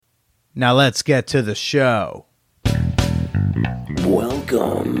Now let's get to the show.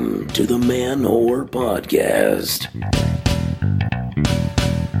 Welcome to the Man Whore Podcast.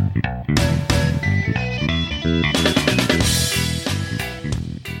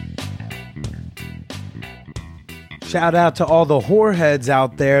 Shout out to all the whoreheads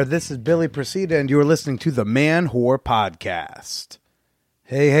out there. This is Billy Presida, and you're listening to the Man Whore Podcast.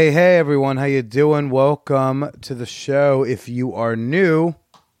 Hey, everyone. How you doing? Welcome to the show. If you are new,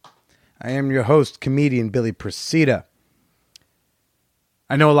 I am your host, comedian Billy Presida.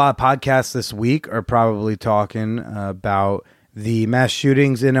 I know a lot of podcasts this week are probably talking about the mass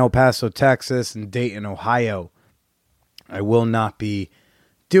shootings in El Paso, Texas, and Dayton, Ohio. I will not be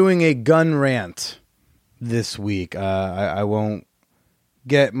doing a gun rant this week. I won't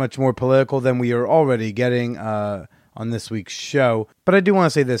get much more political than we are already getting on this week's show. But I do want to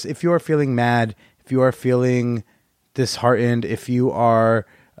say this. If you are feeling mad, if you are feeling disheartened, if you are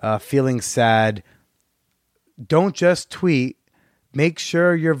feeling sad, don't just tweet. Make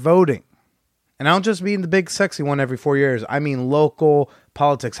sure you're voting. And I don't just mean the big sexy one every 4 years. I mean local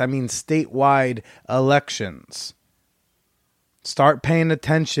politics. I mean statewide elections. Start paying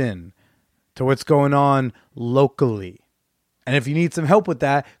attention to what's going on locally. And if you need some help with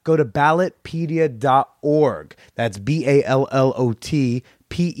that, go to ballotpedia.org. That's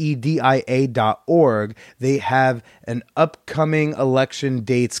BALLOTPEDIA.org. They have an upcoming election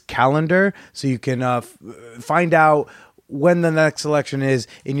dates calendar, so you can find out when the next election is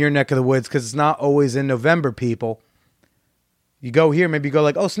in your neck of the woods, because it's not always in November, people. You go here, maybe you go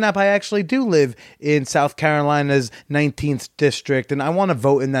like, oh, snap, I actually do live in South Carolina's 19th district, and I want to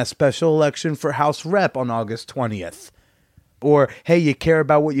vote in that special election for House Rep on August 20th. Or, hey, you care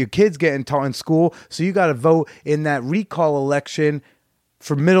about what your kid's getting taught in school, so you got to vote in that recall election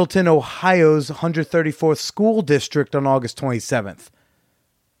for Middleton, Ohio's 134th school district on August 27th.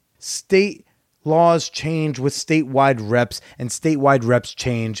 State laws change with statewide reps, and statewide reps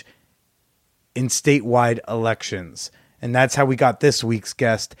change in statewide elections. And that's how we got this week's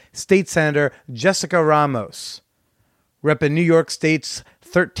guest, State Senator Jessica Ramos, repping New York State's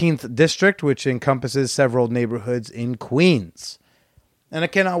 13th district, which encompasses several neighborhoods in Queens. And I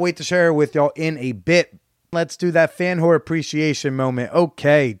cannot wait to share it with y'all in a bit. Let's do that fan whore appreciation moment.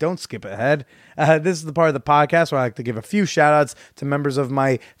 Okay, don't skip ahead. This is the part of the podcast where I like to give a few shout outs to members of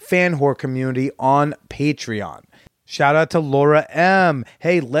my fan whore community on Patreon. Shout out to Laura M.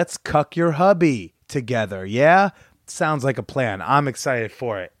 Hey, let's cuck your hubby together. Yeah? Sounds like a plan. I'm excited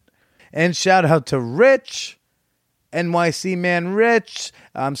for it. And shout out to Rich, NYC man Rich.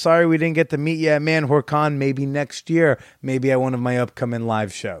 I'm sorry we didn't get to meet you at Man Whore Con. Maybe next year. Maybe at one of my upcoming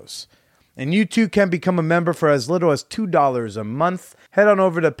live shows. And you too can become a member for as little as $2 a month. Head on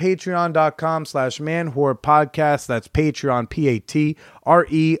over to patreon.com/manwhorepodcast. That's Patreon,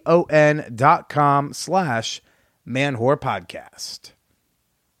 patreon.com/manwhorepodcast.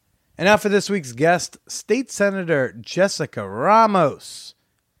 And now for this week's guest, State Senator Jessica Ramos.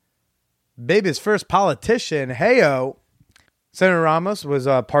 Baby's first politician. Heyo. Senator Ramos was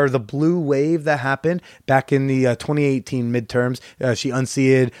part of the blue wave that happened back in the 2018 midterms. She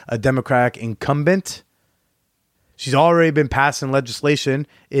unseated a Democratic incumbent. She's already been passing legislation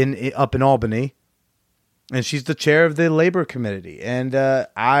up in Albany. And she's the chair of the Labor Committee. And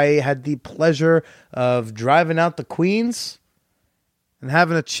I had the pleasure of driving out to Queens and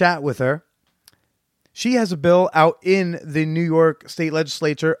having a chat with her. She has a bill out in the New York State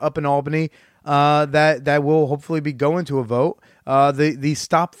Legislature up in Albany that will hopefully be going to a vote. The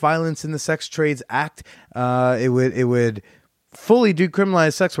Stop Violence in the Sex Trades Act, it would fully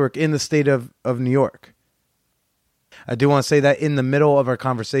decriminalize sex work in the state of New York. I do want to say that in the middle of our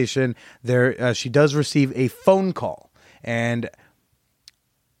conversation, she does receive a phone call, and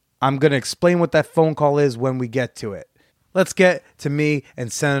I'm going to explain what that phone call is when we get to it. Let's get to me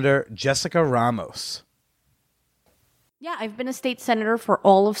and Senator Jessica Ramos. Yeah, I've been a state senator for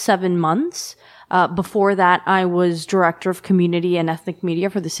all of 7 months. Before that, I was director of community and ethnic media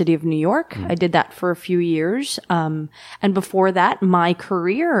for the city of New York. I did that for a few years. And before that, my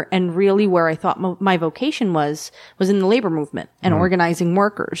career and really where I thought my vocation was in the labor movement and organizing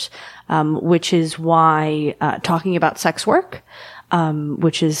workers, which is why talking about sex work,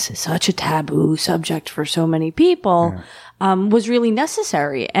 which is such a taboo subject for so many people, was really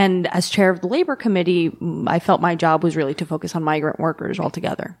necessary. And as chair of the labor committee, I felt my job was really to focus on migrant workers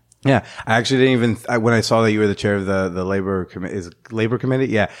altogether. Yeah, I actually didn't even, when I saw that you were the chair of the labor committee, is it labor committee?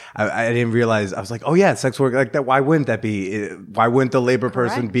 Yeah. I didn't realize, I was like, oh yeah, sex work like that. Why wouldn't that be? Why wouldn't the labor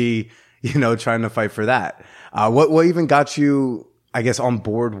person be, trying to fight for that? What even got you, I guess, on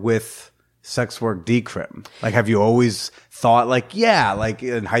board with sex work decrim? Like, have you always thought like, yeah, like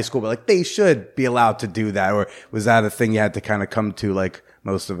in high school, but like they should be allowed to do that? Or was that a thing you had to kind of come to like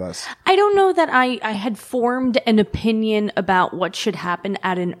most of us? I don't know that I had formed an opinion about what should happen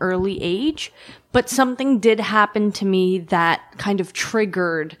at an early age, but something did happen to me that kind of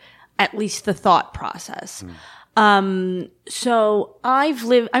triggered at least the thought process. So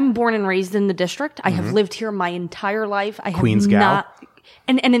I'm born and raised in the district. I have lived here my entire life. I have Queens gal.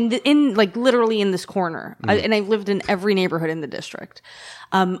 And in like literally in this corner. And I've lived in every neighborhood in the district.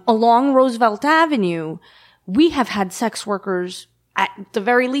 Along Roosevelt Avenue, we have had sex workers at the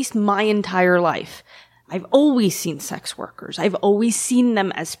very least my entire life. I've always seen sex workers. I've always seen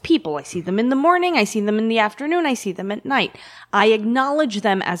them as people. I see them in the morning. I see them in the afternoon. I see them at night. I acknowledge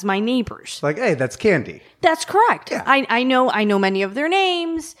them as my neighbors. Like, hey, that's Candy. That's correct. Yeah. I know many of their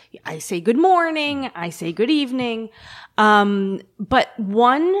names. I say good morning. I say good evening. But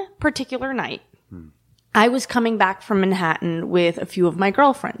one particular night, I was coming back from Manhattan with a few of my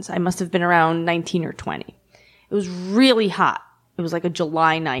girlfriends. I must have been around 19 or 20. It was really hot. It was like a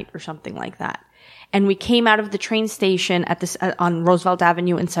July night or something like that. And we came out of the train station on Roosevelt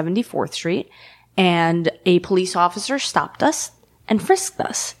Avenue and 74th Street, and a police officer stopped us and frisked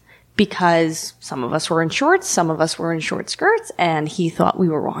us because some of us were in shorts, some of us were in short skirts, and he thought we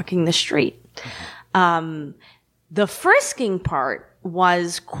were walking the street. The frisking part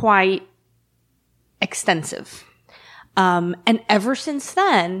was quite extensive. And ever since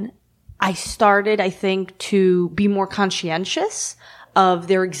then, I started, I think, to be more conscientious of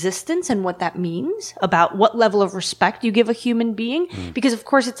their existence and what that means, about what level of respect you give a human being. Because of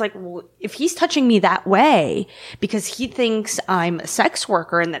course it's like, well, if he's touching me that way because he thinks I'm a sex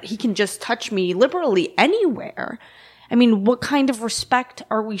worker and that he can just touch me liberally anywhere, I mean, what kind of respect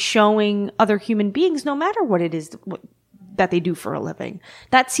are we showing other human beings, no matter what it is that they do for a living?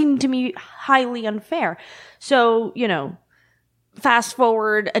 That seemed to me highly unfair. So, fast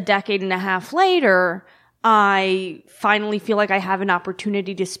forward a decade and a half later, I finally feel like I have an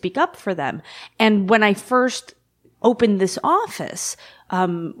opportunity to speak up for them. And when I first opened this office,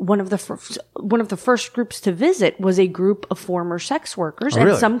 one of the first groups to visit was a group of former sex workers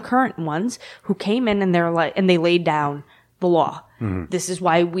and some current ones who came in and they laid down the law. This is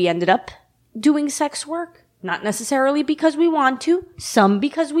why we ended up doing sex work, not necessarily because we want to, some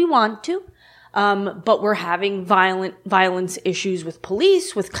because we want to. But we're having violence issues with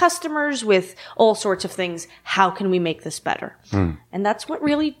police, with customers, with all sorts of things. How can we make this better? And that's what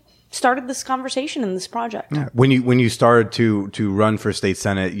really started this conversation in this project. Yeah. When you started to run for state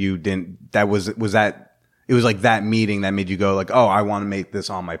senate, you didn't. That was that. It was like that meeting that made you go like, oh, I want to make this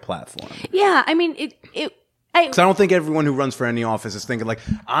on my platform. Yeah, I mean Because I don't think everyone who runs for any office is thinking like,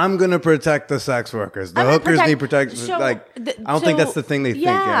 I'm going to protect the sex workers. The hookers need protection. I don't think that's the thing they think.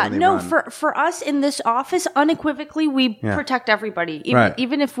 Yeah, no, run. for us in this office, unequivocally, we protect everybody.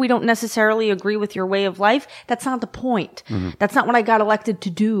 Even if we don't necessarily agree with your way of life, that's not the point. That's not what I got elected to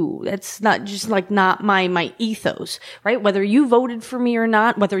do. That's not just like not my ethos, right? Whether you voted for me or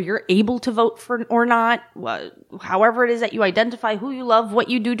not, whether you're able to vote for or not, however it is that you identify who you love, what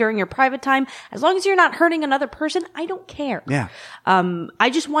you do during your private time, as long as you're not hurting another person, I don't care. Yeah. I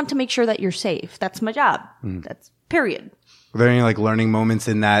just want to make sure that you're safe. That's my job. That's period. Were there any like learning moments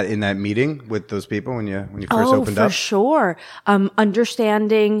in that meeting with those people when you first opened up? For sure.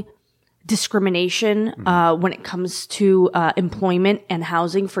 Understanding discrimination when it comes to employment and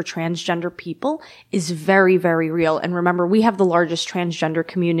housing for transgender people is very, very real. And remember, we have the largest transgender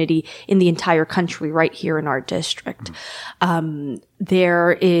community in the entire country right here in our district.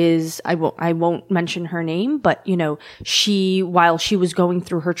 There is, I won't mention her name, but while she was going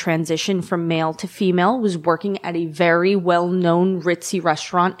through her transition from male to female, was working at a very well-known ritzy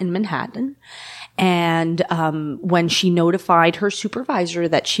restaurant in Manhattan. And when she notified her supervisor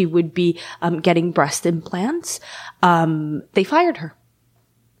that she would be getting breast implants, they fired her.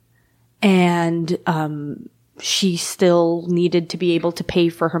 And she still needed to be able to pay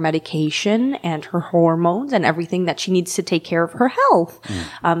for her medication and her hormones and everything that she needs to take care of her health.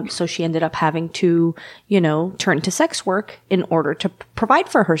 So she ended up having to, turn to sex work in order to provide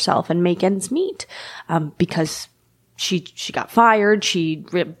for herself and make ends meet, because she got fired. She,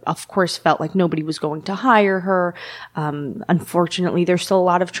 of course, felt like nobody was going to hire her. Unfortunately, there's still a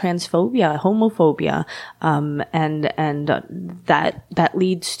lot of transphobia, homophobia, and that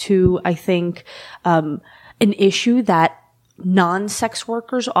leads to, I think, an issue that non-sex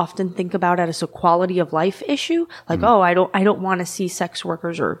workers often think about it as a quality of life issue. Like, oh, I don't want to see sex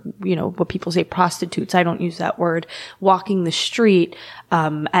workers, or, what people say, prostitutes. I don't use that word, walking the street,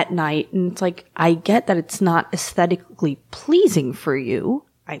 at night. And it's like, I get that it's not aesthetically pleasing for you.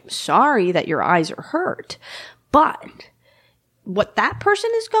 I'm sorry that your eyes are hurt, but what that person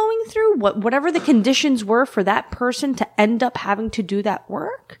is going through, whatever the conditions were for that person to end up having to do that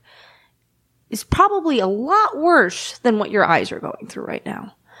work is probably a lot worse than what your eyes are going through right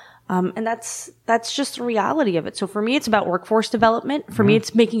now. And that's just the reality of it. So for me, it's about workforce development. For me,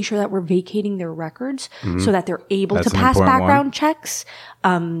 it's making sure that we're vacating their records so that they're able to pass background checks,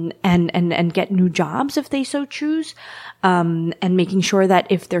 and get new jobs if they so choose. And making sure that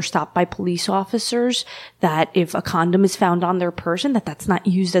if they're stopped by police officers, that if a condom is found on their person, that's not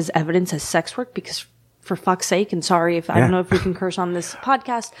used as evidence as sex work, because for fuck's sake, and sorry if I don't know if we can curse on this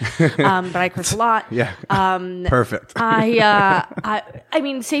podcast, but I curse a lot. Yeah. Perfect. I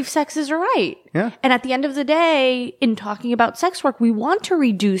mean, safe sex is right. Yeah. And at the end of the day, in talking about sex work, we want to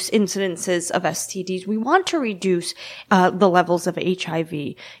reduce incidences of STDs. We want to reduce the levels of HIV.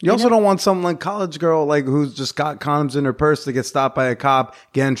 You also don't want some like college girl like who's just got condoms in her purse to get stopped by a cop,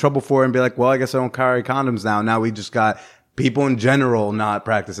 get in trouble for it, and be like, well, I guess I don't carry condoms now. Now we just got people in general not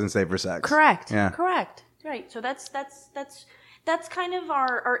practicing safer sex. Correct. Yeah. Correct. Right. So that's kind of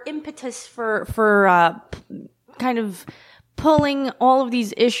our impetus for kind of pulling all of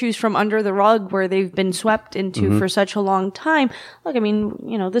these issues from under the rug where they've been swept into for such a long time. Look, I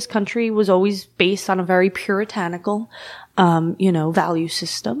mean, this country was always based on a very puritanical, value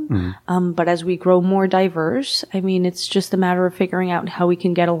system. But as we grow more diverse, I mean, it's just a matter of figuring out how we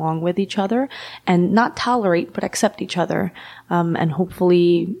can get along with each other and not tolerate, but accept each other, and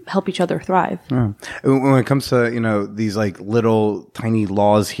hopefully help each other thrive. Yeah. When it comes to, these like little tiny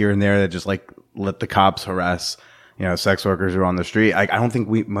laws here and there that just like let the cops harass sex workers who are on the street. I don't think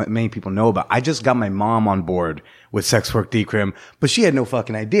many people know about. I just got my mom on board with sex work decrim, but she had no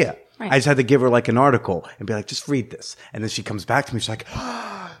fucking idea. Right. I just had to give her like an article and be like, just read this. And then she comes back to me. She's like,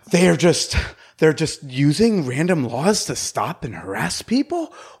 they're just using random laws to stop and harass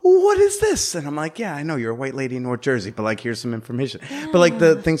people. What is this? And I'm like, yeah, I know you're a white lady in North Jersey, but like, here's some information. Yeah. But like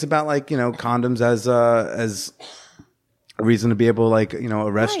the things about like, condoms as a reason to be able to like,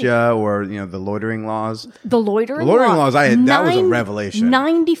 arrest you, or, the loitering laws. The loitering laws, that was a revelation.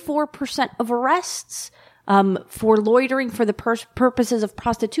 94% of arrests for loitering for the purposes of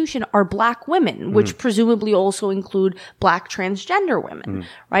prostitution are black women, which presumably also include black transgender women,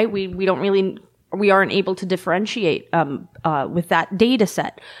 right? We aren't able to differentiate with that data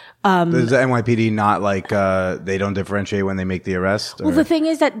set. Does the NYPD not like they don't differentiate when they make the arrest? Or? Well, the thing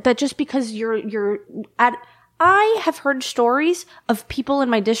is that just because you're at I have heard stories of people in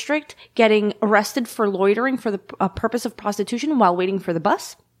my district getting arrested for loitering for the purpose of prostitution while waiting for the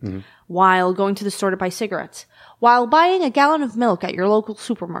bus, while going to the store to buy cigarettes, while buying a gallon of milk at your local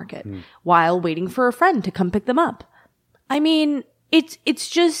supermarket, while waiting for a friend to come pick them up. I mean, it's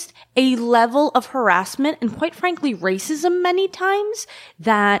just a level of harassment and, quite frankly, racism many times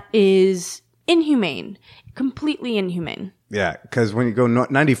that is inhumane, completely inhumane. Yeah, because when you go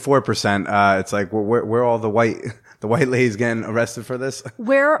 94%, it's like, well, where are all the white ladies getting arrested for this?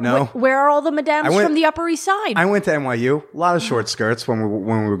 Where are all the madams from the Upper East Side? I went to NYU, a lot of short skirts when we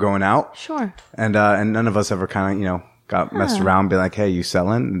were going out. Sure. And none of us ever kind of got messed around, and be like, hey, you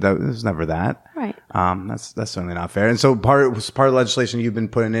selling? It was never that. Right. That's certainly not fair. And so part of the legislation you've been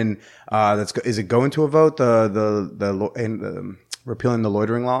putting in, is it going to a vote? The repealing the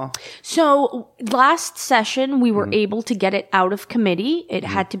loitering law? So last session, we were able to get it out of committee. It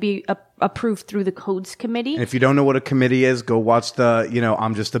had to be approved through the codes committee. And if you don't know what a committee is, go watch the,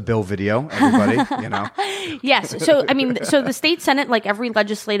 I'm just a bill video, everybody, Yes. So, I mean, so the state Senate, like every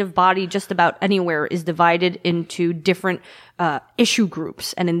legislative body just about anywhere, is divided into different issue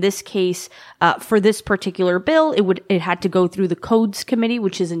groups. And in this case, for this particular bill, it had to go through the codes committee,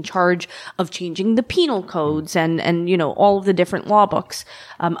 which is in charge of changing the penal codes and all of the different law books,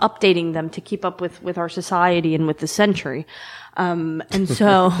 updating them to keep up with our society and with the century. And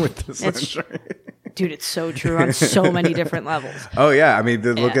so with the century. Dude, it's so true on so many different levels. Oh yeah, I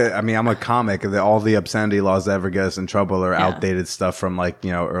mean, I'm a comic. All the obscenity laws that ever get us in trouble are outdated stuff from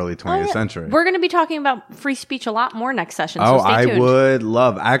early 20th century. We're going to be talking about free speech a lot more next session. So stay tuned. I would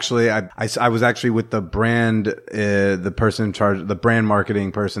love. Actually, I was actually with the brand, the person in charge, the brand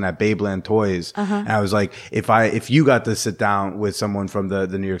marketing person at Babeland Toys, and I was like, if you got to sit down with someone from the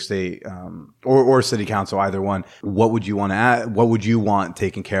New York State or City Council, either one, what would you want to add? What would you want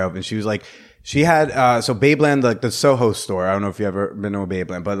taken care of? And she was like. She had, so Babeland, like the Soho store. I don't know if you've ever been to a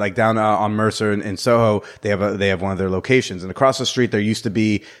Babeland, but like down on Mercer in Soho, they have one of their locations. And across the street, there used to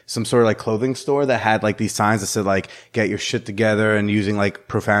be some sort of like clothing store that had like these signs that said like, get your shit together, and using like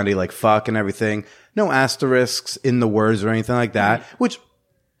profanity like fuck and everything. No asterisks in the words or anything like that, which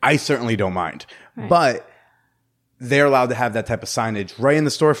I certainly don't mind. Right. But they're allowed to have that type of signage right in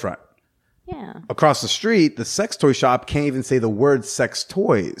the storefront. Yeah. Across the street, the sex toy shop can't even say the word sex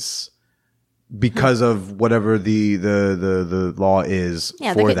toys because of whatever the law is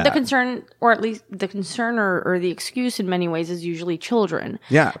for that. The concern, or at least the concern or the excuse in many ways is usually children.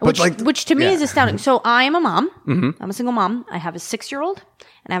 Yeah. But which to me is astounding. So I am a mom. I'm a single mom. I have a 6-year-old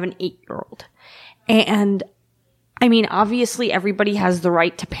and I have an 8-year-old. And I mean, obviously everybody has the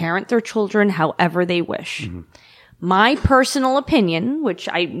right to parent their children however they wish. My personal opinion, which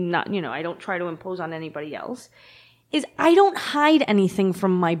I don't try to impose on anybody else, is I don't hide anything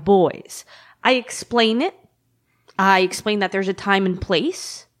from my boys. I explain it. I explain that there's a time and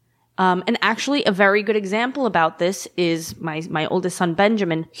place. And actually a very good example about this is my oldest son,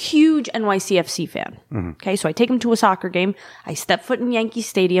 Benjamin, huge NYCFC fan. Okay. So I take him to a soccer game. I step foot in Yankee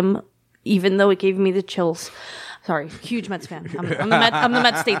Stadium, even though it gave me the chills. Sorry, huge Mets fan. I'm the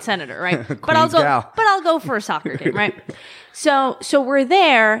Mets state senator, right? But I'll go for a soccer game, right? So we're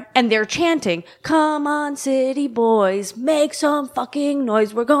there and they're chanting, "Come on, city boys, make some fucking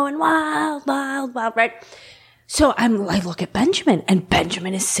noise. We're going wild, wild, wild," right? So I look at Benjamin and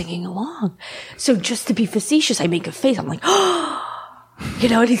Benjamin is singing along. So just to be facetious, I make a face. I'm like, oh,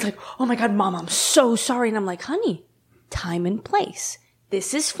 and he's like, "Oh my God, Mom, I'm so sorry." And I'm like, "Honey, time and place.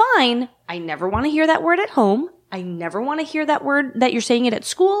 This is fine. I never want to hear that word at home. I never want to hear that word that you're saying it at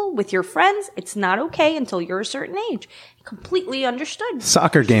school with your friends. It's not okay until you're a certain age." Completely understood.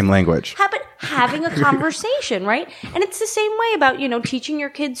 Soccer game language. Having a conversation, right? And it's the same way about, teaching your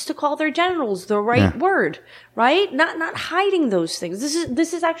kids to call their genitals the right word, right? Not hiding those things.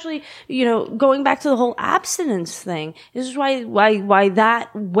 This is actually, going back to the whole abstinence thing. This is why that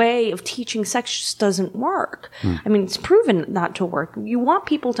way of teaching sex just doesn't work. I mean, it's proven not to work. You want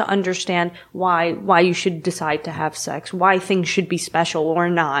people to understand why you should decide to have sex, why things should be special or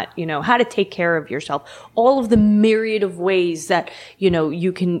not, how to take care of yourself, all of the myriad of ways that,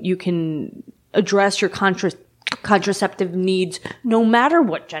 you can address your contraceptive needs no matter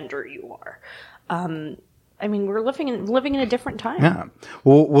what gender you are. I mean, we're living in a different time. Yeah.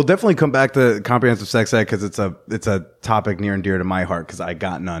 We'll definitely come back to comprehensive sex ed because it's a topic near and dear to my heart because I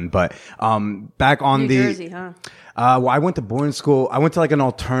got none. But back on New Jersey, huh? Well, I went to boarding school. I went to like an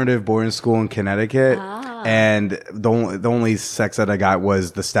alternative boarding school in Connecticut. And the only sex ed I got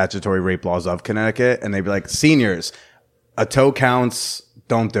was the statutory rape laws of Connecticut. And they'd be like, seniors, a toe counts,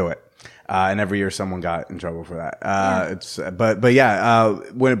 don't do it. And every year someone got in trouble for that.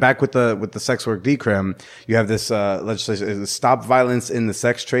 When back with the sex work decrim, you have this, legislation, the Stop Violence in the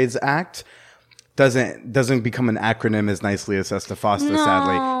Sex Trades Act. Doesn't become an acronym as nicely as SESTA-FOSTA,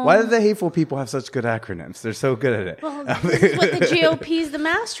 sadly. Why do the hateful people have such good acronyms? They're so good at it. Well, this is what the GOP is the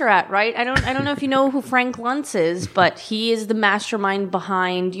master at, right? I don't know if you know who Frank Luntz is, but he is the mastermind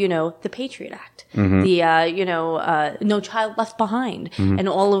behind, the Patriot Act, the No Child Left Behind, and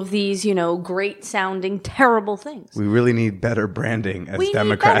all of these, great sounding terrible things. We really need better branding as We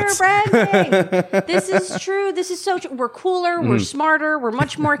Democrats. need better branding. This is true. This is so true. We're cooler. We're smarter. We're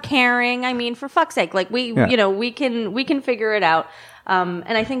much more caring. I mean, for fuck's sake, like we can figure it out.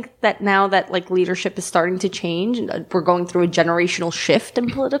 And I think that now that like leadership is starting to change, and we're going through a generational shift in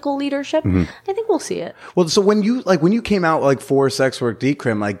political leadership, I think we'll see it. Well, so when you came out like for sex work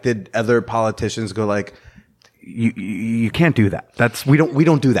decrim, like did other politicians go like, you can't do that. We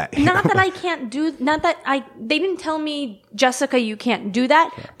don't do that. Not that I can't do, they didn't tell me, Jessica, you can't do that,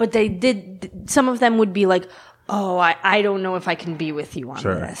 but they did, some of them would be like, oh, I don't know if I can be with you on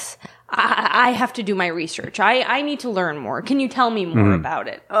this. I have to do my research. I need to learn more. Can you tell me more about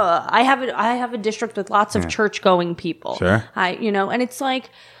it? I have a district with lots of church going people. Sure. And it's like,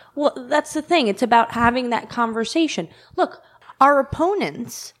 well, that's the thing. It's about having that conversation. Look, our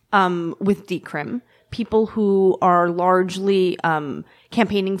opponents, with decrim, people who are largely,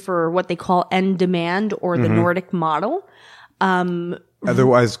 campaigning for what they call end demand or the Nordic model,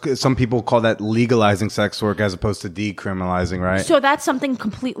 otherwise, some people call that legalizing sex work as opposed to decriminalizing, right? So that's something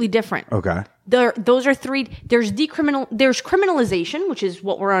completely different. Okay. Those are three. There's criminalization, which is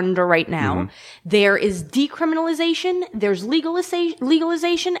what we're under right now. There is decriminalization. There's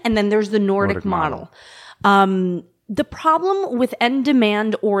legalization, and then there's the Nordic model. The problem with end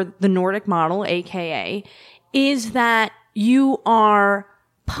demand or the Nordic model, aka, is that you are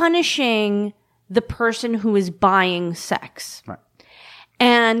punishing the person who is buying sex. Right.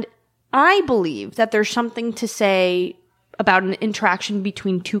 And I believe that there's something to say about an interaction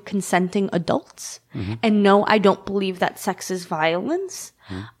between two consenting adults. And no, I don't believe that sex is violence.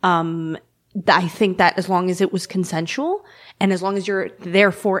 I think that as long as it was consensual and as long as you're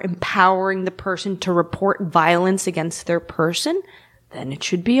therefore empowering the person to report violence against their person, then it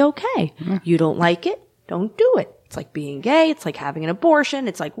should be okay. You don't like it, don't do it. It's like being gay. It's like having an abortion.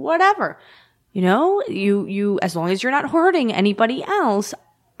 It's like whatever. You know, you, as long as you're not hurting anybody else,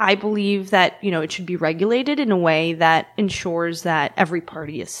 I believe that, it should be regulated in a way that ensures that every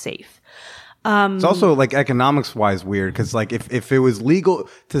party is safe. It's also like economics wise weird because like if it was legal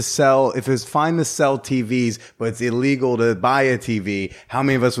to sell, if it was fine to sell TVs, but it's illegal to buy a TV, how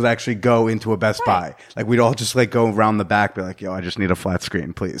many of us would actually go into a Best Buy? Like we'd all just like go around the back, be like, yo, I just need a flat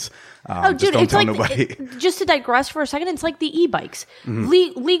screen, please. Just don't tell nobody. Just to digress for a second, it's like the e-bikes.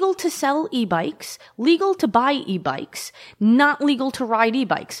 Legal to sell e-bikes, legal to buy e-bikes, not legal to ride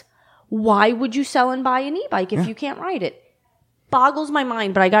e-bikes. Why would you sell and buy an e-bike if you can't ride it? Boggles my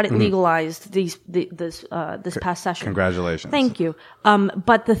mind, but I got it legalized this past session. Congratulations. Thank you.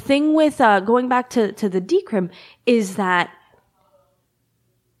 But the thing with going back to the decrim is that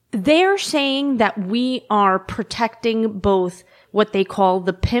they're saying that we are protecting both what they call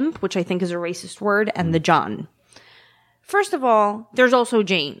the pimp, which I think is a racist word, and the John. First of all, there's also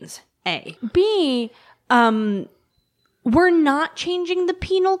Janes, A. B, we're not changing the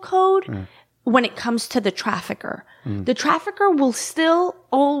penal code when it comes to the trafficker. The trafficker will still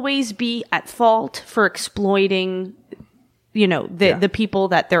always be at fault for exploiting, the people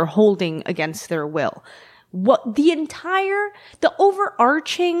that they're holding against their will. What the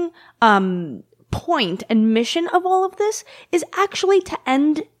overarching point and mission of all of this is actually to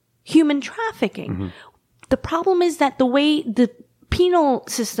end human trafficking. The problem is that the way the penal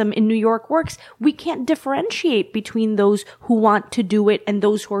system in New York works, we can't differentiate between those who want to do it and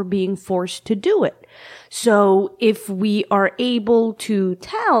those who are being forced to do it. So if we are able to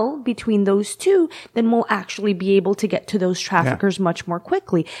tell between those two, then we'll actually be able to get to those traffickers much more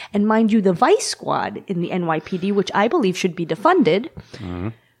quickly. And mind you, the Vice Squad in the NYPD, which I believe should be defunded,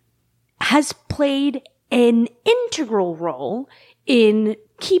 has played an integral role in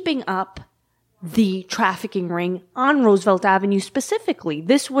keeping up the trafficking ring on Roosevelt Avenue specifically.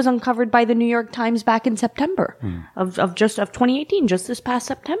 This was uncovered by the New York Times back in September of 2018, just this past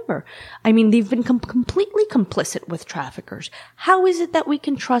September. I mean, they've been completely complicit with traffickers. How is it that we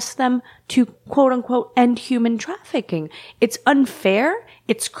can trust them to quote unquote end human trafficking? It's unfair.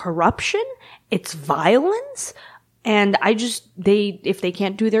 It's corruption. It's violence. And if they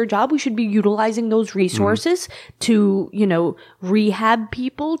can't do their job, we should be utilizing those resources to, rehab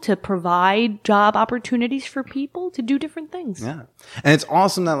people, to provide job opportunities for people, to do different things. Yeah. And it's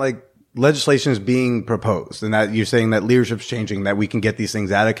awesome that like legislation is being proposed and that you're saying that leadership's changing, that we can get these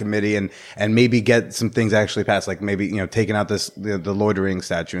things out of committee and maybe get some things actually passed, like maybe, taking out the loitering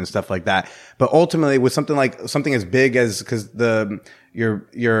statute and stuff like that. But ultimately with something as big as, cause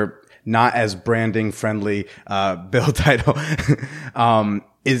your not as branding friendly bill title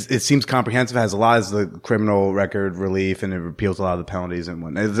it seems comprehensive, has a lot of the criminal record relief, and it repeals a lot of the penalties and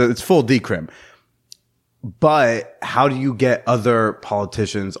whatnot. It's full decrim. But how do you get other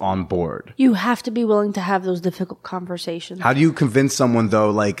politicians on board? You have to be willing to have those difficult conversations. How do you convince someone though,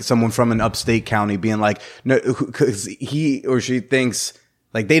 like someone from an upstate county being like, no, because he or she thinks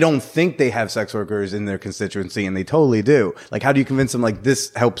like they don't think they have sex workers in their constituency and they totally do. Like, how do you convince them like this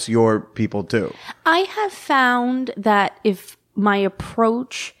helps your people too? I have found that if my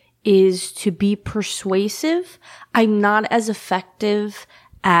approach is to be persuasive, I'm not as effective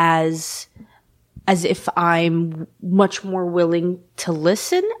as if I'm much more willing to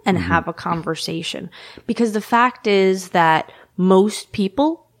listen and have a conversation. Because the fact is that most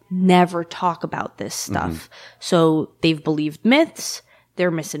people never talk about this stuff. So they've believed myths. They're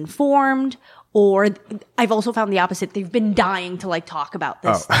misinformed, or I've also found the opposite. They've been dying to like talk about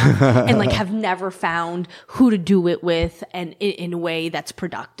this stuff and like have never found who to do it with and in a way that's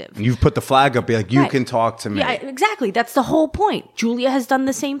productive. You've put the flag up, be like, you can talk to me. Yeah, exactly. That's the whole point. Julia has done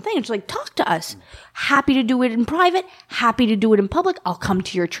the same thing. She's like, talk to us. Happy to do it in private. Happy to do it in public. I'll come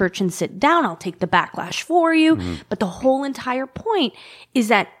to your church and sit down. I'll take the backlash for you. But the whole entire point is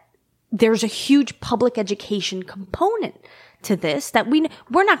that there's a huge public education component to this, that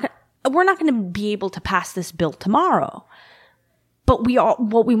we're not going to be able to pass this bill tomorrow. But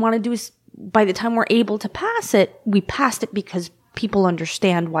what we want to do is by the time we're able to pass it, we passed it because people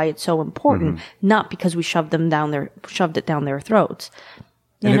understand why it's so important, not because we shoved it down their throats.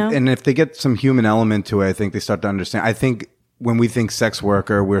 And if they get some human element to it, I think they start to understand. I think when we think sex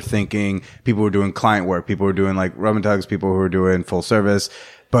worker, we're thinking people who are doing client work, people who are doing like rub and tugs, people who are doing full service,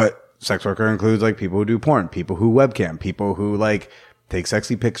 but sex worker includes like people who do porn, people who webcam, people who like take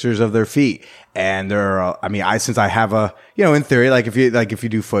sexy pictures of their feet. And there are, since I have in theory, like if you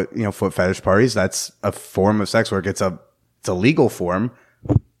do foot fetish parties, that's a form of sex work. It's a legal form,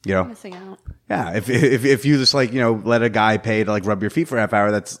 Missing out. Yeah. If you just like, let a guy pay to like rub your feet for a half hour,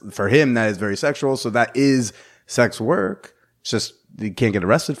 that's for him, that is very sexual. So that is sex work. It's just you can't get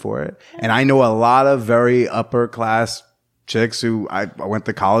arrested for it. And I know a lot of very upper class chicks who I went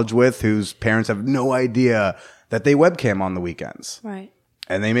to college with whose parents have no idea that they webcam on the weekends. Right.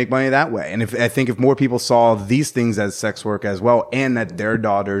 And they make money that way. And I think if more people saw these things as sex work as well, and that their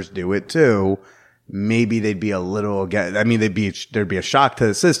daughters do it too, maybe they'd be a little, I mean, there'd be a shock to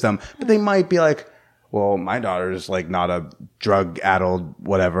the system, but they might be like, well, my daughter's like not a drug addled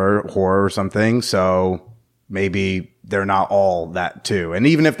whatever whore or something. So maybe they're not all that too. And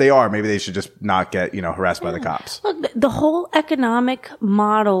even if they are, maybe they should just not get, harassed by the cops. Look, the whole economic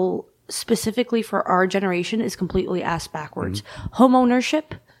model specifically for our generation is completely ass backwards. Home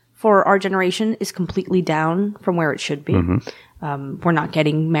ownership for our generation is completely down from where it should be. We're not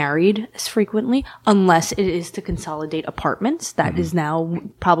getting married as frequently unless it is to consolidate apartments. That is now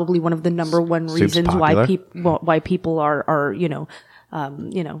probably one of the number one reasons why people are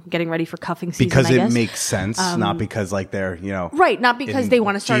getting ready for cuffing season. Because I guess. It makes sense, not because like they're, right, not because they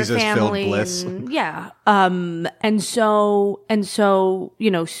want to start Jesus a family. bliss. And so,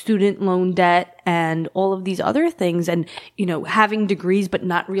 student loan debt and all of these other things and, having degrees, but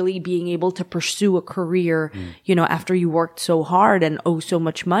not really being able to pursue a career, after you worked so hard and owe so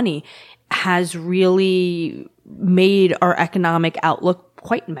much money has really made our economic outlook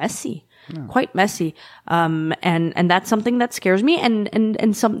quite messy. Quite messy. And that's something that scares me. And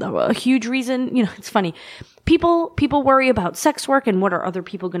a huge reason, it's funny. People worry about sex work and what are other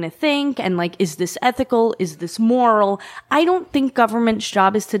people going to think? And like, is this ethical? Is this moral? I don't think government's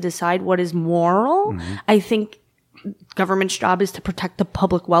job is to decide what is moral. I think government's job is to protect the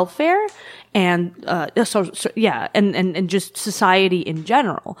public welfare and, and just society in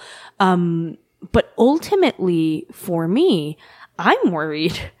general. But ultimately for me, I'm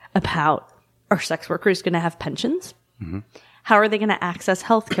worried about, are sex workers going to have pensions? How are they going to access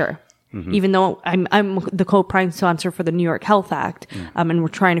healthcare? Even though I'm the co-prime sponsor for the New York Health Act, and we're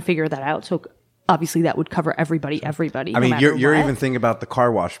trying to figure that out. So obviously that would cover everybody. I mean, you're even thinking about the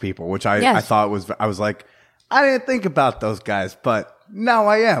car wash people, which I thought I was like, I didn't think about those guys, but now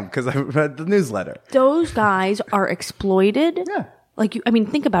I am because I read the newsletter. Those guys are exploited. Yeah.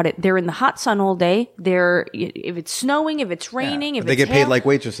 Think about it. They're in the hot sun all day. If it's snowing, if it's raining, if they it's get hail, paid like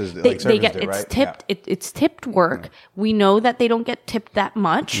waitresses, they get do, it's right? tipped. It's tipped work. We know that they don't get tipped that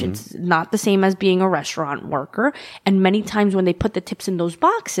much. It's not the same as being a restaurant worker. And many times when they put the tips in those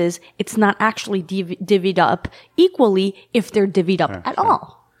boxes, it's not actually divvied up equally if they're divvied up at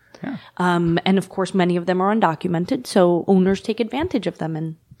all. Yeah. And of course, many of them are undocumented, so owners take advantage of them,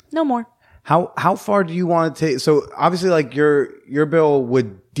 and no more. How far do you want to take? So obviously, like your bill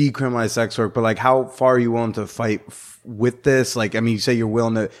would decriminalize sex work, but like how far are you willing to fight with this? Like, I mean, you say you're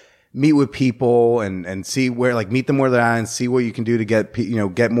willing to meet with people and see where, like, meet them where they're at and see what you can do to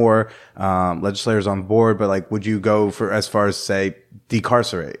get more legislators on board. But like, would you go for as far as say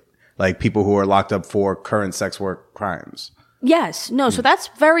decarcerate like people who are locked up for current sex work crimes? Yes. No. So that's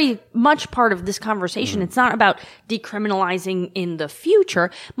very much part of this conversation. It's not about decriminalizing in the future,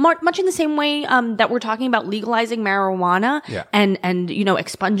 much in the same way that we're talking about legalizing marijuana and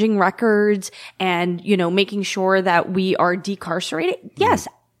expunging records and, making sure that we are decarcerated. Yes.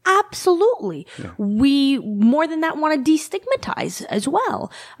 Absolutely. Yeah. We, more than that, want to destigmatize as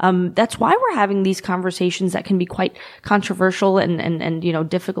well. That's why we're having these conversations that can be quite controversial and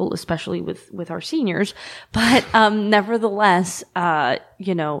difficult, especially with our seniors. But, nevertheless, when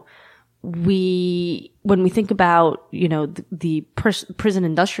we think about, the prison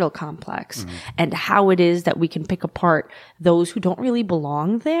industrial complex and how it is that we can pick apart those who don't really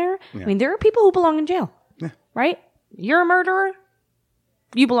belong there. Yeah. I mean, there are people who belong in jail, right? You're a murderer.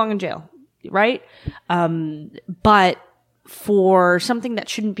 You belong in jail, right? But for something that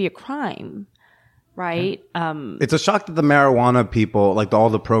shouldn't be a crime, right? It's a shock that the marijuana people, like all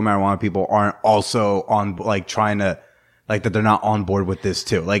the pro-marijuana people, aren't also on, like, trying to, like, that they're not on board with this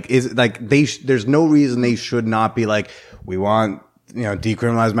too. Like, there's no reason they should not be like, we want,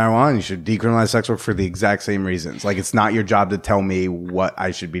 decriminalize marijuana. You should decriminalize sex work for the exact same reasons. Like, it's not your job to tell me what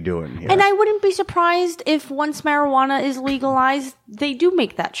I should be doing here. And I wouldn't be surprised if once marijuana is legalized, they do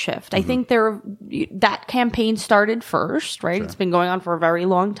make that shift. I think that campaign started first, right? Sure. It's been going on for a very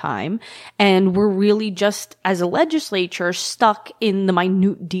long time. And we're really just, as a legislature, stuck in the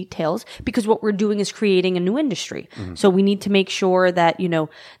minute details because what we're doing is creating a new industry. So we need to make sure that,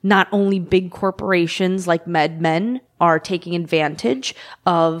 not only big corporations like MedMen are taking advantage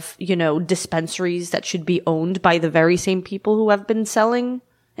of, dispensaries that should be owned by the very same people who have been selling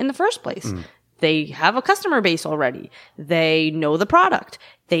in the first place. They have a customer base already. They know the product.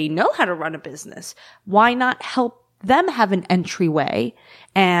 They know how to run a business. Why not help them have an entryway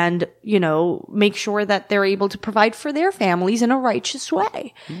and, you know, make sure that they're able to provide for their families in a righteous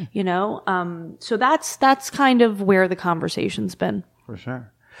way, you know? So that's kind of where the conversation's been. For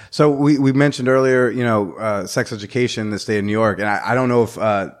sure. So we mentioned earlier, you know, sex education in the state of New York. And I don't know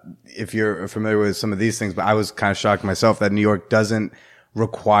if you're familiar with some of these things, but I was kind of shocked myself that New York doesn't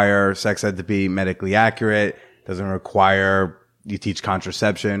require sex ed to be medically accurate, doesn't require you teach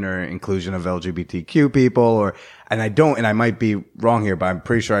contraception or inclusion of LGBTQ people and I might be wrong here, but I'm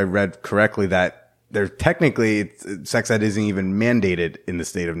pretty sure I read correctly that sex ed isn't even mandated in the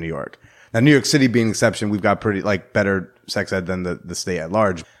state of New York. Now, New York City being an exception, we've got pretty better sex ed than the state at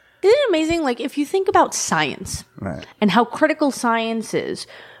large. Isn't it amazing? Like, if you think about science and how critical science is,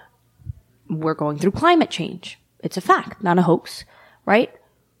 we're going through climate change. It's a fact, not a hoax, right?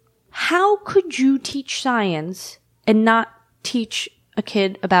 How could you teach science and not teach a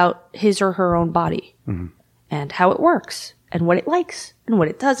kid about his or her own body and how it works and what it likes and what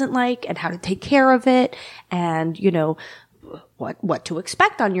it doesn't like and how to take care of it and, you know, what to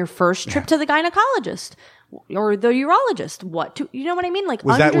expect on your first trip to the gynecologist or the urologist? You know what I mean? Like,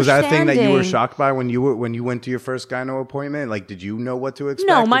 was that a thing that you were shocked by when you went to your first gyno appointment? Like, did you know what to expect?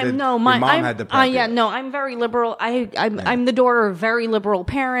 No, your mom had to prep you? No, I'm very liberal. I'm the daughter of very liberal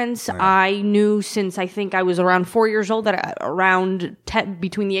parents. Yeah. I knew since I think I was around 4 years old that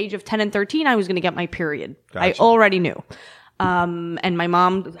between the age of 10 and 13, I was going to get my period. Gotcha. I already knew. And my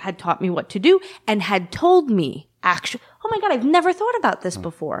mom had taught me what to do and had told me actually, oh my God, I've never thought about this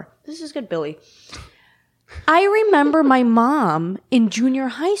before. This is good, Billy. I remember my mom in junior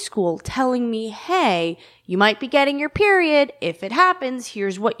high school telling me, hey, you might be getting your period. If it happens,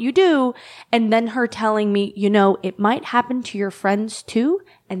 here's what you do. And then her telling me, you know, it might happen to your friends too,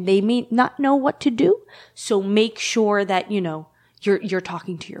 and they may not know what to do. So make sure that, you know, you're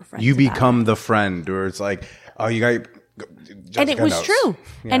talking to your friends. You become the friend, or it's like, oh, you got and it was true.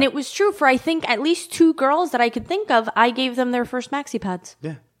 Yeah. And it was true for, I think, at least 2 girls that I could think of. I gave them their first maxi pads.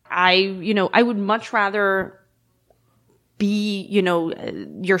 Yeah. I would much rather be, you know,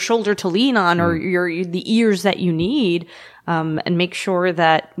 your shoulder to lean on or the ears that you need, and make sure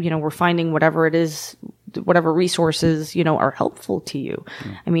that, you know, we're finding whatever it is, whatever resources, you know, are helpful to you.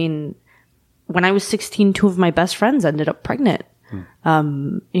 I mean, when I was 16, 2 of my best friends ended up pregnant.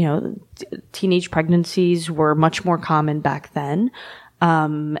 You know, teenage pregnancies were much more common back then.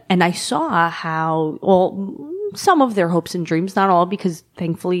 And I saw how, well, some of their hopes and dreams, not all, because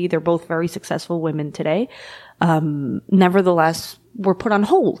thankfully they're both very successful women today, nevertheless were put on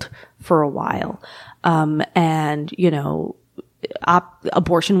hold for a while. And, you know,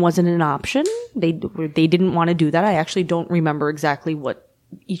 abortion wasn't an option. They didn't want to do that. I actually don't remember exactly what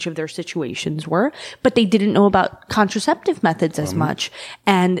each of their situations were, but they didn't know about contraceptive methods as much.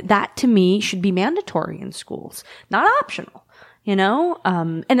 And that to me should be mandatory in schools, not optional. You know,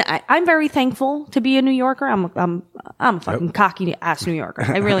 and I'm very thankful to be a New Yorker. I'm a fucking cocky ass New Yorker.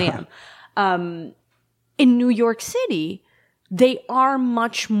 I really am. In New York City, they are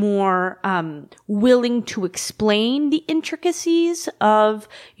much more willing to explain the intricacies of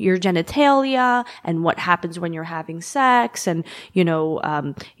your genitalia and what happens when you're having sex, and you know,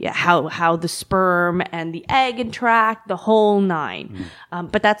 how the sperm and the egg interact, the whole nine.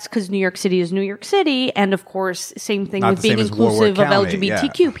 But that's because New York City is New York City, and of course, same thing with being inclusive of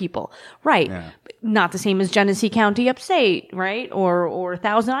LGBTQ people, right? Yeah. Not the same as Genesee County upstate, right? Or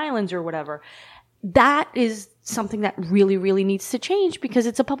Thousand Islands or whatever. That is something that really, really needs to change because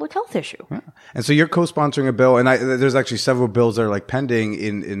it's a public health issue. Yeah. And so you're co-sponsoring a bill, and there's actually several bills that are like pending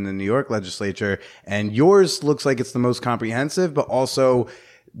in the New York legislature, and yours looks like it's the most comprehensive, but also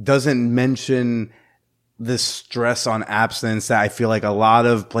doesn't mention the stress on abstinence that I feel like a lot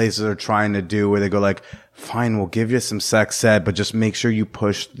of places are trying to do, where they go like, fine, we'll give you some sex ed, but just make sure you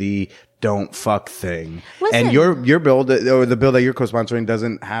push the don't fuck thing. Listen, and your bill, or the bill that you're co-sponsoring,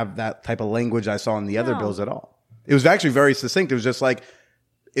 doesn't have that type of language I saw in the other bills at all. It was actually very succinct. It was just like,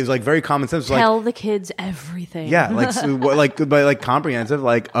 it was like very common sense. Tell the kids everything. Yeah, like comprehensive,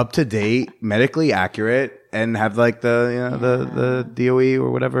 like up to date, medically accurate, and have like the DOE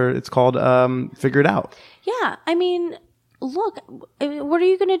or whatever it's called figured out. Yeah, I mean, look, what are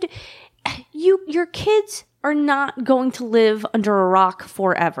you going to do? Your kids are not going to live under a rock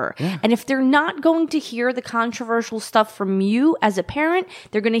forever. Yeah. And if they're not going to hear the controversial stuff from you as a parent,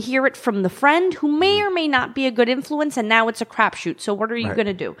 they're going to hear it from the friend who may or may not be a good influence, and now it's a crapshoot. So what are you going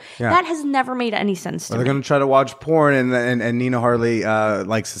to do? Yeah. That has never made any sense to me. They're going to try to watch porn, and Nina Hartley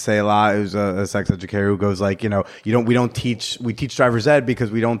likes to say a lot, who's a sex educator, who goes like, you know, we teach driver's ed because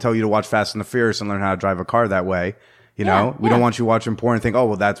we don't tell you to watch Fast and the Furious and learn how to drive a car that way. You know, we don't want you watching porn and think, oh,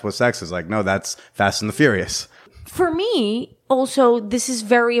 well, that's what sex is like. No, that's Fast and the Furious. For me, also, this is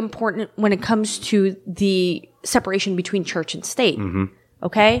very important when it comes to the separation between church and state.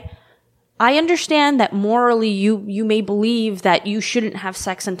 Okay? I understand that morally you may believe that you shouldn't have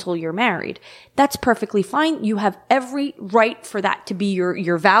sex until you're married. That's perfectly fine. You have every right for that to be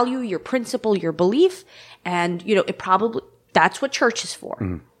your value, your principle, your belief. And, that's what church is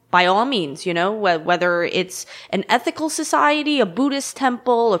for. By all means, whether it's an ethical society, a Buddhist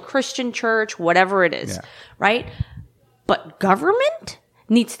temple, a Christian church, whatever it is, right? But government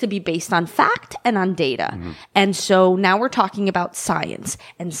needs to be based on fact and on data. And so now we're talking about science.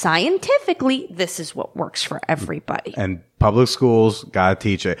 And scientifically, this is what works for everybody. And public schools gotta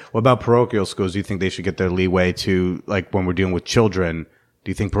teach it. What about parochial schools? Do you think they should get their leeway to, like, when we're dealing with children? Do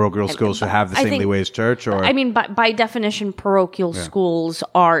you think parochial schools should have the same leeway as church? Or I mean, by definition, parochial schools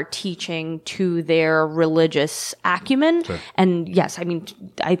are teaching to their religious acumen. Sure. And yes, I mean,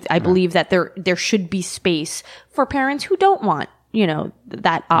 I believe that there should be space for parents who don't want,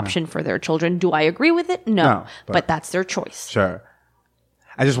 that option for their children. Do I agree with it? No, but that's their choice. Sure.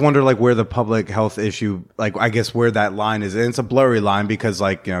 I just wonder, like, where the public health issue, like, I guess where that line is. And it's a blurry line because,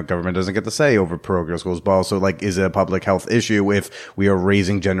 like, government doesn't get to say over parochial schools, but also, like, is it a public health issue if we are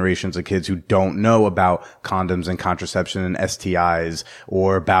raising generations of kids who don't know about condoms and contraception and STIs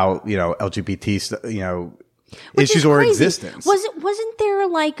or about, LGBT, issues or existence? Wasn't there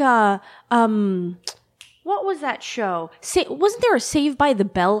like a, what was that show? Wasn't there a Saved by the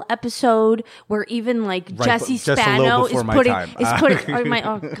Bell episode where even like Jesse Spano is putting?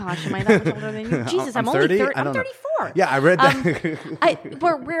 Oh gosh, am I that much older than you? Jesus, I'm only 30. I'm 34. Yeah, I read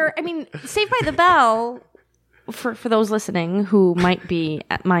that. I mean, Saved by the Bell. For those listening who might be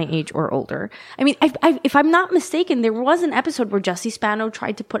at my age or older, I mean, if I'm not mistaken, there was an episode where Jesse Spano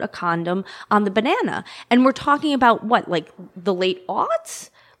tried to put a condom on the banana, and we're talking about what, like the late aughts.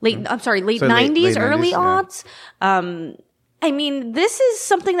 Late 90s, early aughts. Yeah. I mean, this is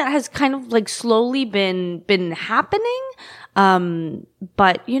something that has kind of like slowly been happening.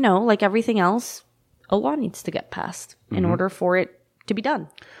 But like everything else, a law needs to get passed in order for it to be done.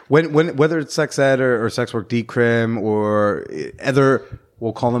 When whether it's sex ed or sex work decrim or other,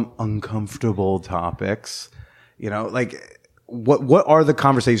 we'll call them uncomfortable topics, like, What are the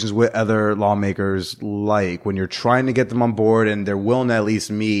conversations with other lawmakers like when you're trying to get them on board and they're willing to at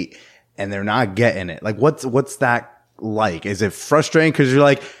least meet and they're not getting it? Like, what's that like? Is it frustrating because you're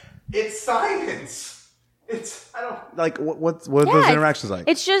like, it's science? What are those interactions like?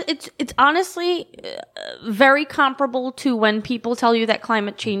 It's just it's honestly very comparable to when people tell you that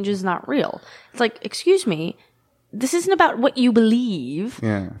climate change is not real. It's like, excuse me, this isn't about what you believe.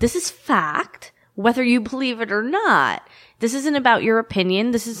 Yeah. This is fact, whether you believe it or not. This isn't about your opinion.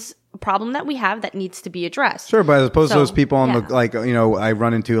 This is a problem that we have that needs to be addressed. Sure, but as opposed to those people on I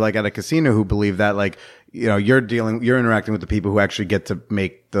run into like at a casino who believe that like, you're interacting with the people who actually get to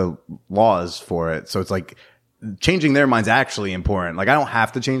make the laws for it. So it's like changing their mind's actually important. Like, I don't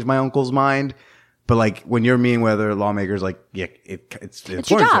have to change my uncle's mind, but like when you're meeting with other lawmakers, like, yeah, it's your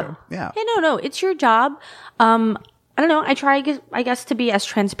job. Yeah. Hey, no, it's your job. I don't know. I try, I guess, to be as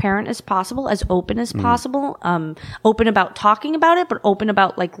transparent as possible, as open as possible. Open about talking about it, but open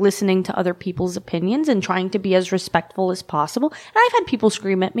about like listening to other people's opinions and trying to be as respectful as possible. And I've had people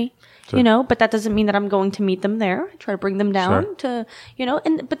scream at me, but that doesn't mean that I'm going to meet them there. I try to bring them down to,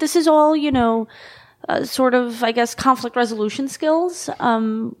 but this is all, sort of, I guess, conflict resolution skills,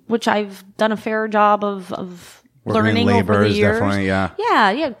 which I've done a fair job of learning over the years. Definitely,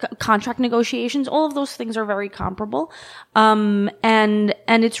 yeah. Contract negotiations, all of those things are very comparable. And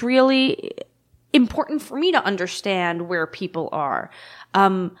it's really important for me to understand where people are.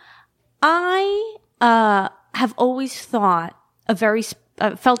 I have always felt a very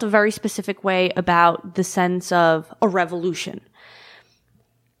specific way about the sense of a revolution.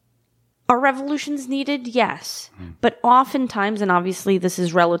 Are revolutions needed? Yes. But oftentimes, and obviously this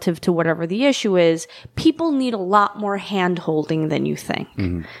is relative to whatever the issue is, people need a lot more hand-holding than you think.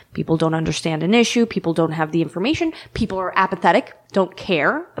 People don't understand an issue. People don't have the information. People are apathetic, don't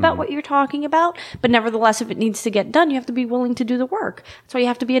care about what you're talking about. But nevertheless, if it needs to get done, you have to be willing to do the work. That's why you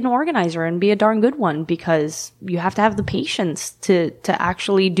have to be an organizer and be a darn good one, because you have to have the patience to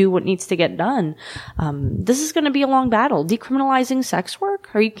actually do what needs to get done. This is going to be a long battle. Decriminalizing sex work?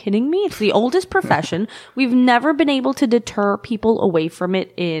 Are you kidding me? It's the oldest profession. We've never been able to deter people away from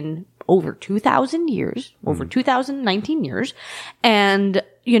it in over 2,000 years, over 2,019 years. And,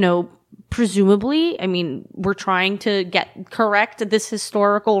 presumably, I mean, we're trying to correct this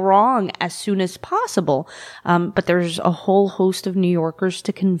historical wrong as soon as possible. But there's a whole host of New Yorkers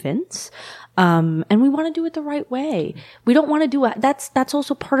to convince. And we want to do it the right way. We don't want to do that's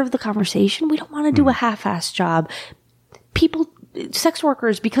also part of the conversation. We don't want to do a half-assed job. Sex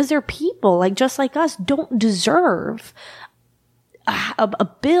workers, because they're people, like just like us, don't deserve a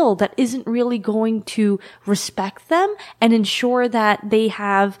bill that isn't really going to respect them and ensure that they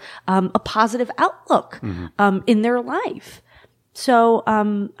have a positive outlook in their life. So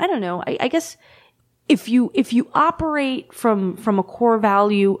I don't know. I guess if you operate from a core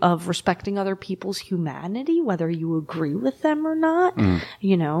value of respecting other people's humanity, whether you agree with them or not,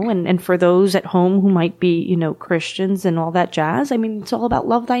 and for those at home who might be, Christians and all that jazz, I mean, it's all about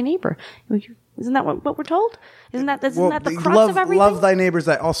love thy neighbor. Isn't that what we're told? Isn't that the crux of everything? Love thy neighbors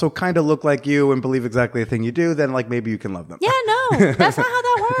that also kind of look like you and believe exactly the thing you do, then like maybe you can love them. Yeah, no, that's not how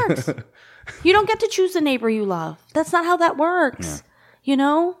that works. You don't get to choose the neighbor you love. That's not how that works.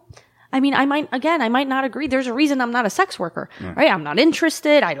 Yeah. I mean, I might not agree. There's a reason I'm not a sex worker, right? I'm not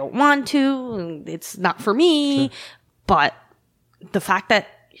interested. I don't want to. It's not for me. Sure. But the fact that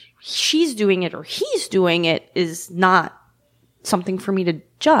she's doing it or he's doing it is not something for me to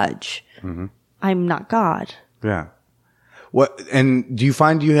judge. Mm-hmm. I'm not God. Yeah. And do you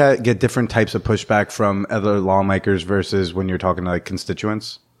find you get different types of pushback from other lawmakers versus when you're talking to like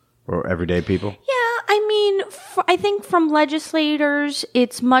constituents or everyday people? Yeah. I mean, I think from legislators,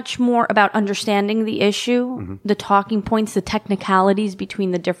 it's much more about understanding the issue, the talking points, the technicalities between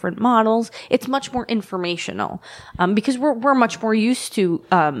the different models. It's much more informational, because we're much more used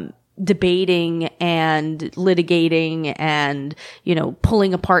to, debating and litigating and,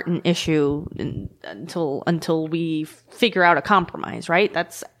 pulling apart an issue until we figure out a compromise, right?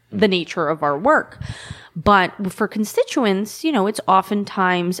 That's the nature of our work. But for constituents, it's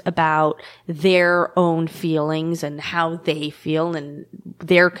oftentimes about their own feelings and how they feel and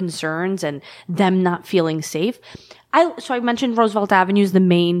their concerns and them not feeling safe. So I mentioned Roosevelt Avenue is the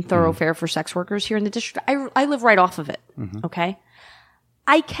main thoroughfare for sex workers here in the district. I live right off of it. Okay.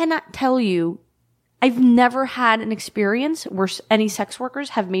 I cannot tell you, I've never had an experience where any sex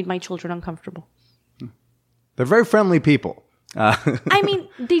workers have made my children uncomfortable. They're very friendly people. I mean,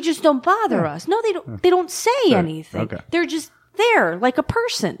 they just don't bother us. No, they don't. They don't say anything. Okay. They're just there, like a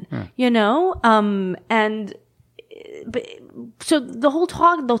person, but so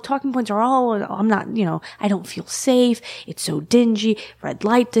the talking points are all, I'm not, I don't feel safe. It's so dingy, red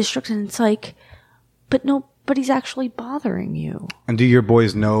light districts, and it's like, but nobody's actually bothering you. And do your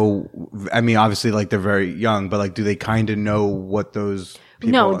boys know? I mean, obviously, like they're very young, but like, do they kind of know what those?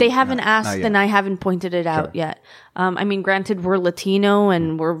 No, they haven't asked, and I haven't pointed it out yet. I mean, granted, we're Latino,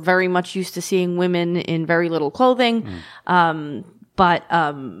 and we're very much used to seeing women in very little clothing. But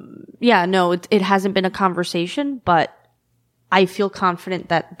it hasn't been a conversation, but I feel confident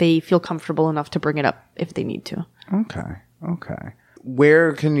that they feel comfortable enough to bring it up if they need to. Okay.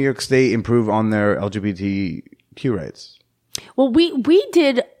 Where can New York State improve on their LGBTQ rights? Well, we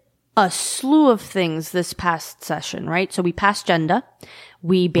did a slew of things this past session, right? So we passed gender.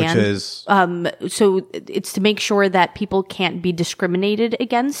 We banned, which is? So it's to make sure that people can't be discriminated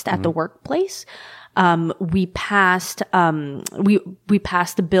against at the workplace. We passed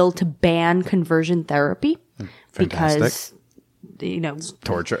a bill to ban conversion therapy. Fantastic. Because, it's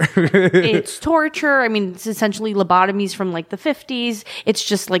torture. It's torture. I mean, it's essentially lobotomies from like the 50s. It's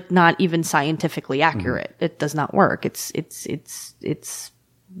just like not even scientifically accurate. It does not work. It's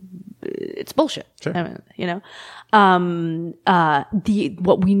bullshit. Sure. I mean,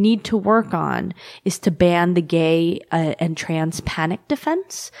 what we need to work on is to ban the gay and trans panic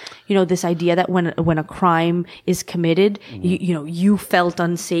defense. This idea that when a crime is committed, you felt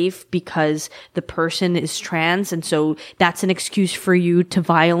unsafe because the person is trans, and so that's an excuse for you to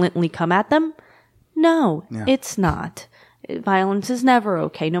violently come at them. No, it's not. Violence is never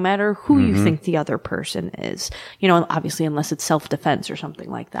okay, no matter who you think the other person is. Obviously, unless it's self-defense or something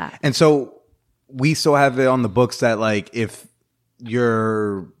like that. And so we still have it on the books that, like, if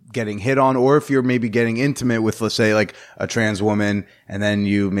you're getting hit on or if you're maybe getting intimate with, let's say, like a trans woman, and then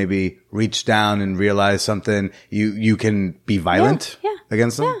you maybe reach down and realize something, you can be violent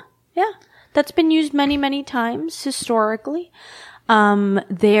against them? Yeah. That's been used many, many times historically.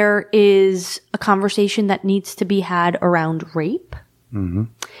 There is a conversation that needs to be had around rape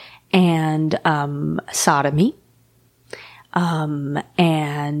and sodomy.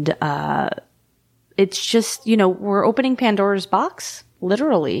 It's just, we're opening Pandora's box,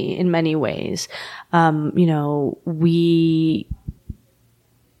 literally, in many ways.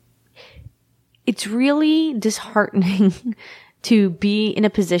 It's really disheartening to be in a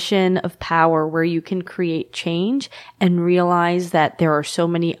position of power where you can create change and realize that there are so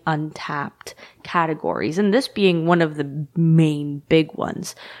many untapped categories, and this being one of the main big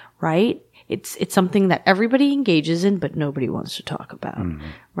ones, right? It's something that everybody engages in, but nobody wants to talk about,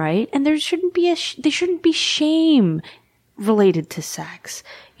 right? And there shouldn't be there shouldn't be shame related to sex.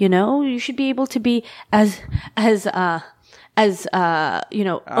 You know, you should be able to be as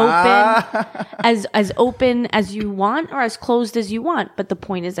open as you want or as closed as you want. But the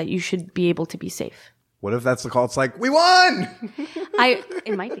point is that you should be able to be safe. What if that's the call? It's like, we won!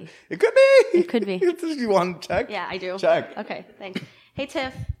 It might be. It could be. It could be. You want to check? Yeah, I do. Check. Okay, thanks. Hey,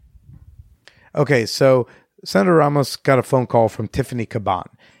 Tiff. Okay, so Senator Ramos got a phone call from Tiffany Caban.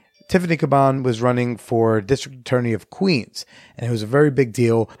 Tiffany Caban was running for District Attorney of Queens, and it was a very big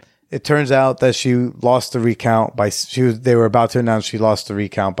deal. It turns out that she lost the recount by, they were about to announce she lost the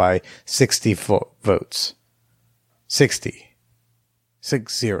recount by 60 votes. 60.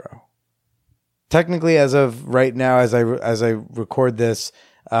 60. Technically, as of right now, as I record this,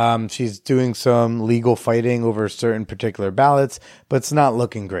 she's doing some legal fighting over certain particular ballots, but it's not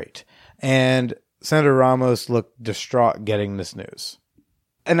looking great. And Senator Ramos looked distraught getting this news.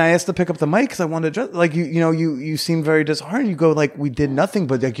 And I asked to pick up the mic because I wanted to, like, you seem very disheartened. You go like, we did nothing,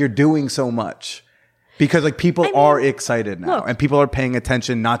 but like you're doing so much. Because like people are excited now, and people are paying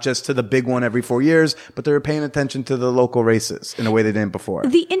attention not just to the big one every 4 years, but they're paying attention to the local races in a way they didn't before.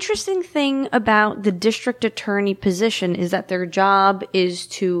 The interesting thing about the district attorney position is that their job is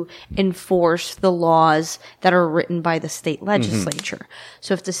to enforce the laws that are written by the state legislature.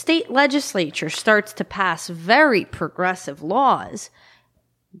 So if the state legislature starts to pass very progressive laws,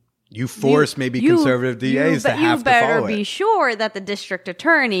 you force maybe conservative DAs to have to follow it. You better be sure that the district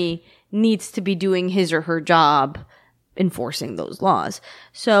attorney needs to be doing his or her job enforcing those laws.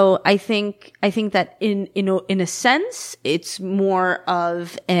 So I think that in a sense, it's more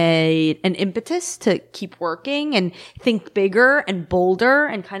of an impetus to keep working and think bigger and bolder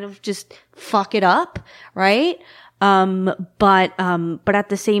and kind of just fuck it up, right? But at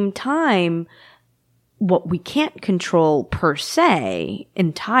the same time, what we can't control per se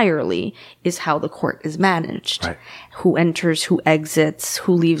entirely is how the court is managed. Right. Who enters, who exits,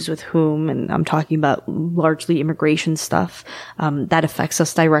 who leaves with whom. And I'm talking about largely immigration stuff. That affects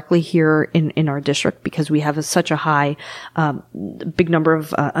us directly here in our district because we have such a high, big number of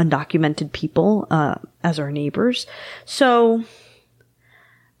undocumented people, as our neighbors. So,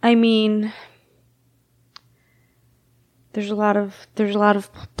 I mean, there's a lot of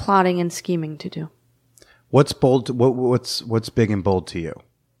plotting and scheming to do. What's bold? What's big and bold to you?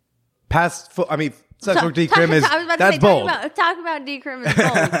 Sexual decrim is that's bold. Talk about decrim is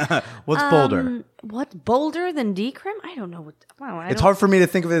bold. What's bolder? What's bolder than decrim? I don't know. It's hard for me to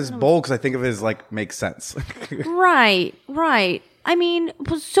think of it as bold because I think of it as like makes sense. Right. I mean,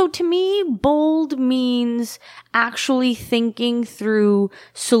 so to me, bold means actually thinking through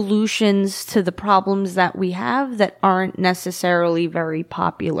solutions to the problems that we have that aren't necessarily very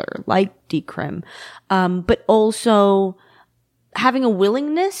popular, like decrim, but also having a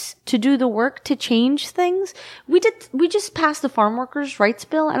willingness to do the work to change things. We just passed the Farm Workers' Rights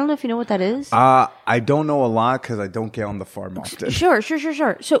Bill. I don't know if you know what that is. I don't know a lot because I don't get on the farm often. Sure.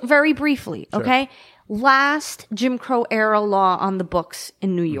 So very briefly, okay? Last Jim Crow era law on the books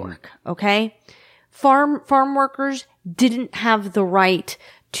in New York, okay? Farm workers didn't have the right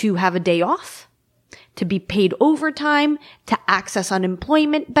to have a day off, to be paid overtime, to access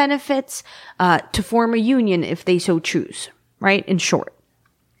unemployment benefits, to form a union if they so choose, right? In short.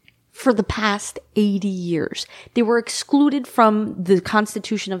 For the past 80 years, they were excluded from the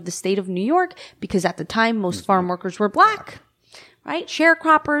Constitution of the state of New York because at the time most farm workers were black, right?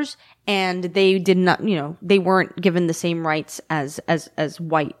 Sharecroppers, and they did not, they weren't given the same rights as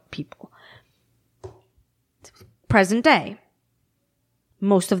white people. Present day.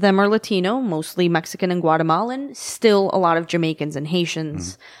 Most of them are Latino, mostly Mexican and Guatemalan, still a lot of Jamaicans and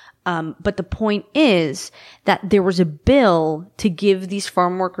Haitians. But the point is that there was a bill to give these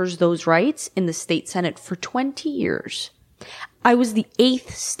farm workers those rights in the state Senate for 20 years. I was the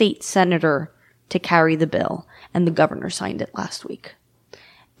 8th state senator to carry the bill, and the governor signed it last week.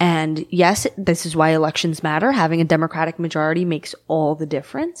 And yes, this is why elections matter. Having a Democratic majority makes all the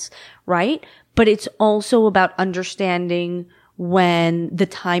difference, right? But it's also about understanding when the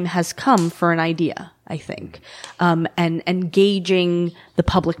time has come for an idea, I think, and engaging the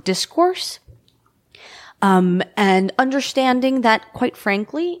public discourse, and understanding that, quite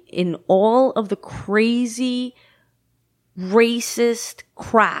frankly, in all of the crazy, racist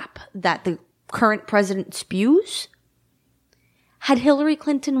crap that the current president spews, had Hillary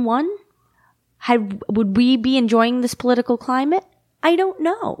Clinton won, would we be enjoying this political climate? I don't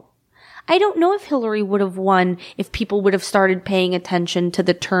know. I don't know if Hillary would have won if people would have started paying attention to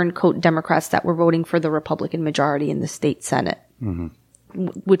the turncoat Democrats that were voting for the Republican majority in the state Senate,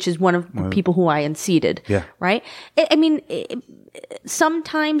 which is one of the people who I unseated. Yeah. Right? I mean,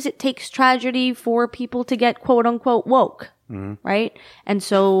 sometimes it takes tragedy for people to get quote unquote woke. Right? And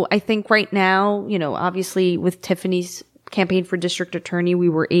so I think right now, obviously with Tiffany's campaign for district attorney, we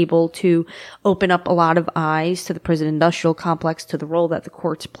were able to open up a lot of eyes to the prison industrial complex, to the role that the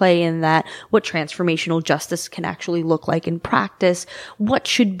courts play in that, what transformational justice can actually look like in practice, what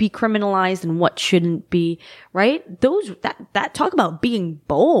should be criminalized and what shouldn't be, right? That talk about being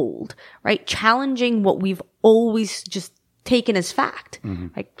bold, right? Challenging what we've always just taken as fact.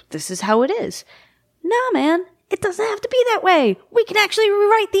 Like, this is how it is. Nah, man. It doesn't have to be that way. We can actually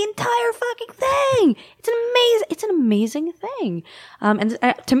rewrite the entire fucking thing. It's an amazing thing. And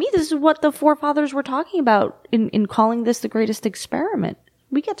to me, this is what the forefathers were talking about in calling this the greatest experiment.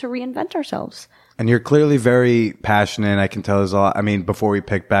 We get to reinvent ourselves. And you're clearly very passionate. I can tell there's a lot. I mean, before we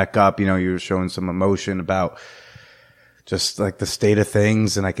pick back up, you were showing some emotion about just like the state of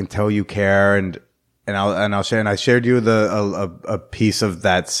things, and I can tell you care. And I'll share. And I shared you a piece of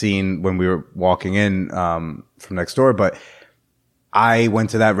that scene when we were walking in from next door. But I went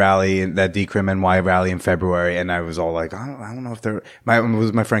to that rally, that Decrim NY rally in February, and I was all like, I don't know if it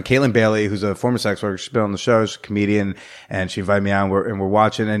was my friend Caitlin Bailey, who's a former sex worker. She's been on the show, she's a comedian, and she invited me out, and we're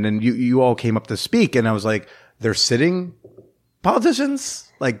watching. And then you all came up to speak, and I was like, they're sitting politicians,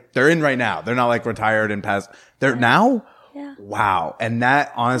 like they're in right now. They're not like retired and past. They're now. Yeah. Wow. And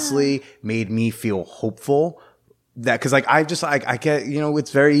that honestly made me feel hopeful that, cause like I get,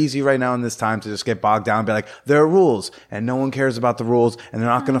 it's very easy right now in this time to just get bogged down and be like, there are rules and no one cares about the rules and they're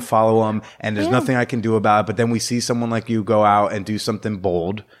not going to follow them and there's nothing I can do about it. But then we see someone like you go out and do something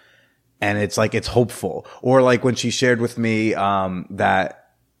bold and it's like, it's hopeful. Or like when she shared with me,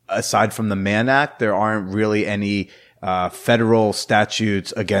 that aside from the Mann Act, there aren't really any federal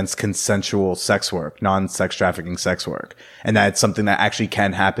statutes against consensual sex work, non-sex trafficking sex work. And that's something that actually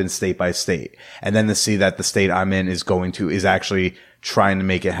can happen state by state. And then to see that the state I'm in is actually trying to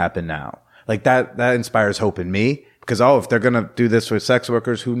make it happen now. Like that inspires hope in me because, if they're going to do this with sex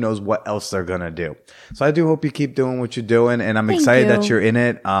workers, who knows what else they're going to do. So I do hope you keep doing what you're doing. And I'm excited that you're in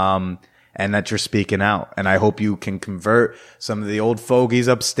it. And that you're speaking out. And I hope you can convert some of the old fogies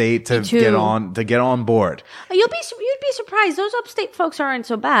upstate to get on board. You'd be surprised. Those upstate folks aren't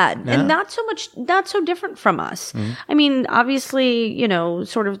so bad and not so different from us. I mean, obviously,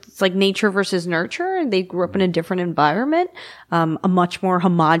 sort of it's like nature versus nurture. They grew up in a different environment, a much more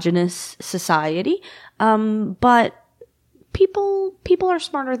homogenous society. But people are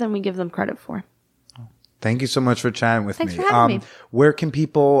smarter than we give them credit for. Thank you so much for chatting with me. Thanks for having me. Where can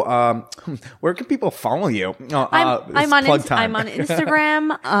people follow you? I'm on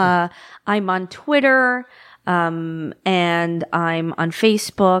Instagram. I'm on Twitter. And I'm on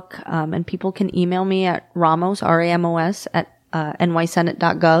Facebook. And people can email me at Ramos, Ramos at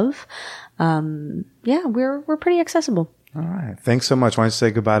nysenate.gov. We're pretty accessible. All right. Thanks so much. Why don't you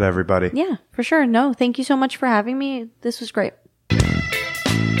say goodbye to everybody? Yeah, for sure. No, thank you so much for having me. This was great.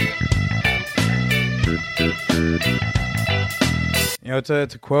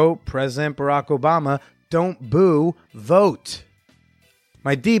 To quote President Barack Obama, don't boo, vote.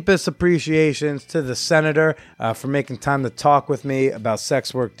 My deepest appreciations to the senator for making time to talk with me about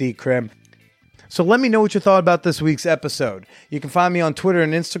sex work decrim. So let me know what you thought about this week's episode. You can find me on Twitter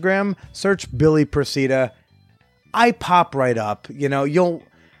and Instagram. Search Billy Procida. I pop right up. You'll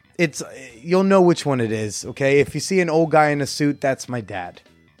know which one it is. Okay, if you see an old guy in a suit, that's my dad.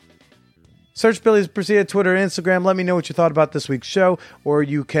 Search Billy's Procida, Twitter, and Instagram. Let me know what you thought about this week's show, or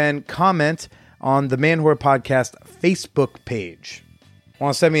you can comment on the Man Whore Podcast Facebook page.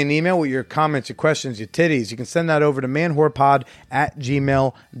 Want to send me an email with your comments, your questions, your titties? You can send that over to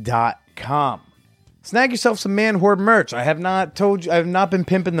manwhorepod@gmail.com. Snag yourself some Man Whore merch. I have not been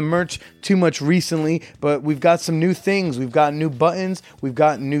pimping the merch too much recently, but we've got some new things. We've got new buttons. We've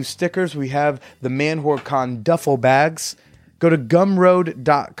got new stickers. We have the Man Whore Con duffel bags. Go to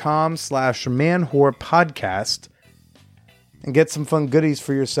gumroad.com/manwhorepodcast and get some fun goodies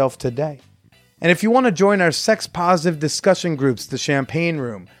for yourself today. And if you want to join our sex-positive discussion groups, the Champagne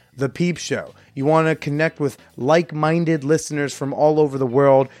Room, the Peep Show, you want to connect with like-minded listeners from all over the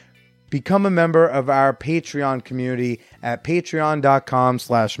world, become a member of our Patreon community at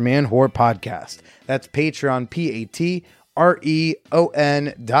patreon.com/manwhorepodcast. That's Patreon,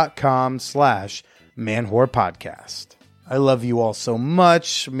 patreon.com/manwhorepodcast. I love you all so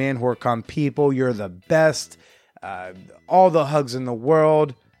much. Man Whore Con people, you're the best. All the hugs in the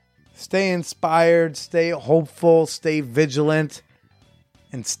world. Stay inspired, stay hopeful, stay vigilant,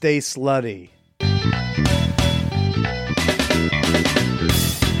 and stay slutty.